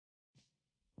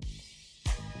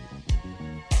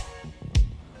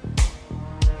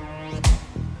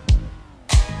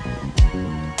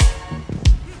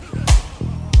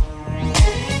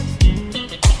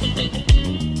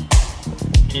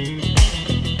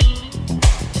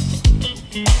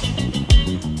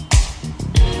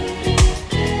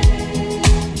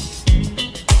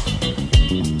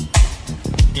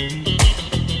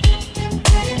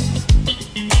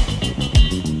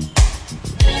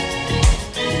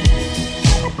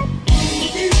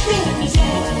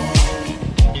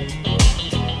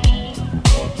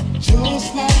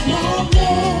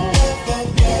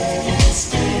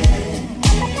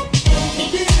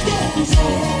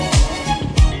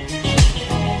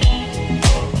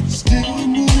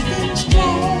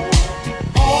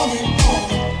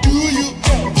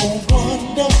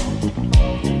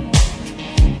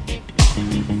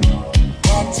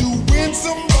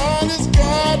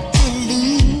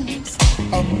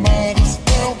might as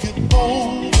well get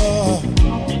over.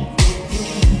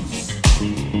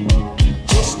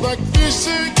 Just like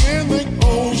fishing in the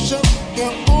ocean,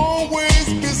 there'll always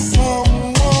be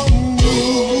someone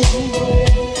new.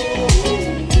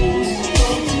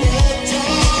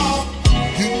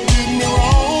 You did me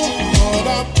wrong, but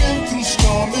I've been through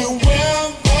stormy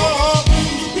weather.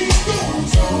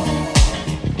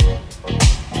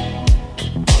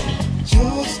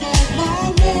 Just like my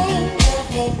love,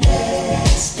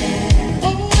 everlasting. Oh,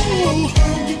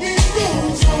 the beat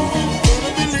goes on.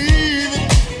 Better believe it.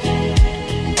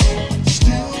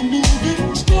 Still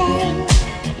moving strong.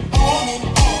 On and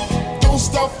on. Don't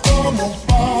stop for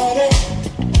nobody.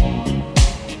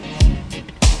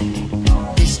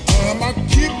 This time I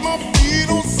keep my feet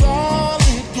on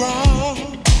solid ground.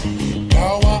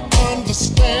 Now I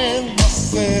understand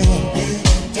myself. When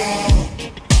I'm down.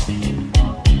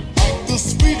 The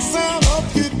sweet sound of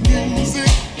hit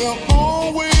music, there'll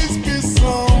always be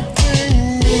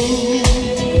something new.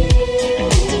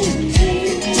 To keep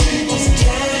the tables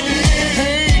turning,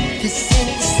 hey, you sing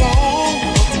the song,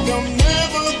 but there'll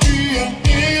never be an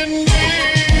ending.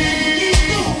 It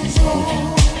goes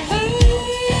on, hey,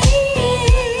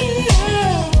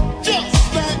 just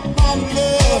like my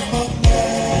love,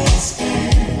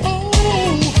 everlasting. Oh,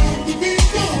 the beat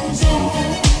goes on.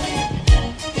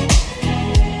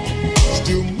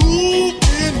 Still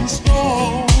moving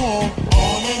strong,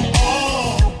 on and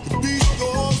on. The beat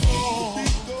goes on, the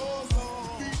beat goes on,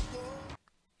 the beat goes on.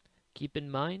 Keep in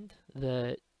mind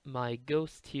that my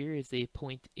ghost here is a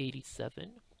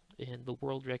 .87 and the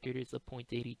world record is a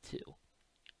 .82.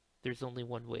 There's only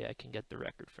one way I can get the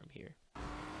record from here.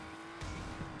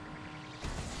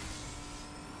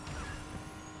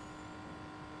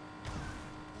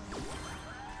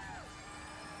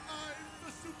 I'm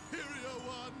the superior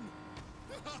one!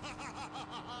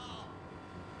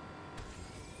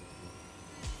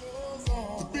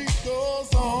 The beat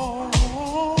goes on,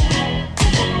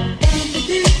 and the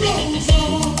beat goes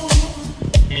on.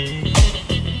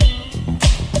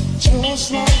 Just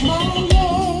like my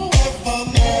love,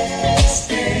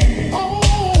 everlasting.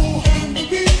 Oh, and the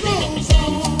beat goes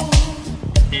on.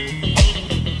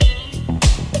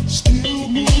 Still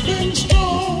moving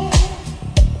strong,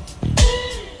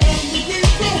 and the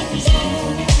beat goes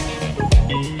on.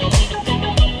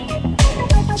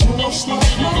 Just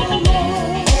like my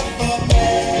love,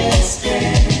 everlasting.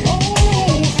 Oh,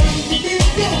 and the beat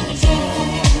goes on.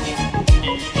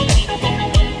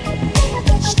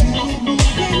 Still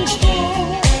moving strong,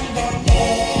 and I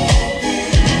love it.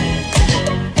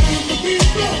 And the beat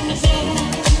goes on.